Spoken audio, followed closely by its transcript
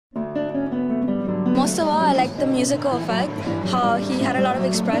Most of all, I like the musical effect, how he had a lot of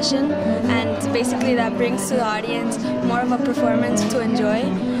expression, and basically that brings to the audience more of a performance to enjoy.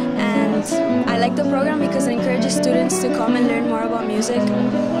 And I like the program because it encourages students to come and learn more about music,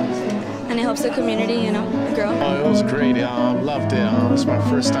 and it helps the community, you know, grow. Oh, it was great. I loved it. It's my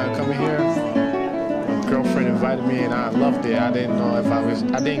first time coming here. My girlfriend invited me, and I loved it. I didn't know if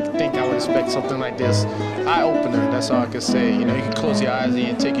I didn't think I would expect something like this. Eye-opener, that's all I can say. You know, you can close your eyes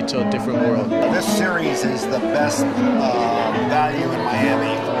and take you to a different world. This series is the best value in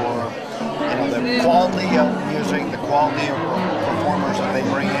Miami for, you know, the quality of music, the quality of performers that they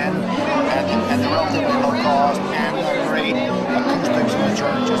bring in, and the relatively low cost, and the great acoustics in the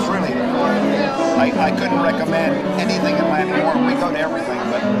church. It's really, I couldn't recommend anything in Miami more. We go to everything,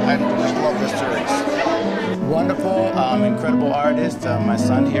 but I just love this series. Wonderful, incredible artist. My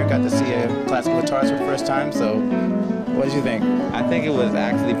son here got to see a classical guitarist for the first time, so what did you think? I think it was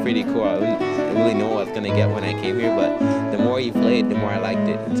actually pretty cool. I didn't really know what I was going to get when I came here, but the more he played, the more I liked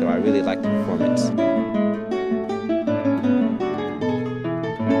it, and so I really liked the performance.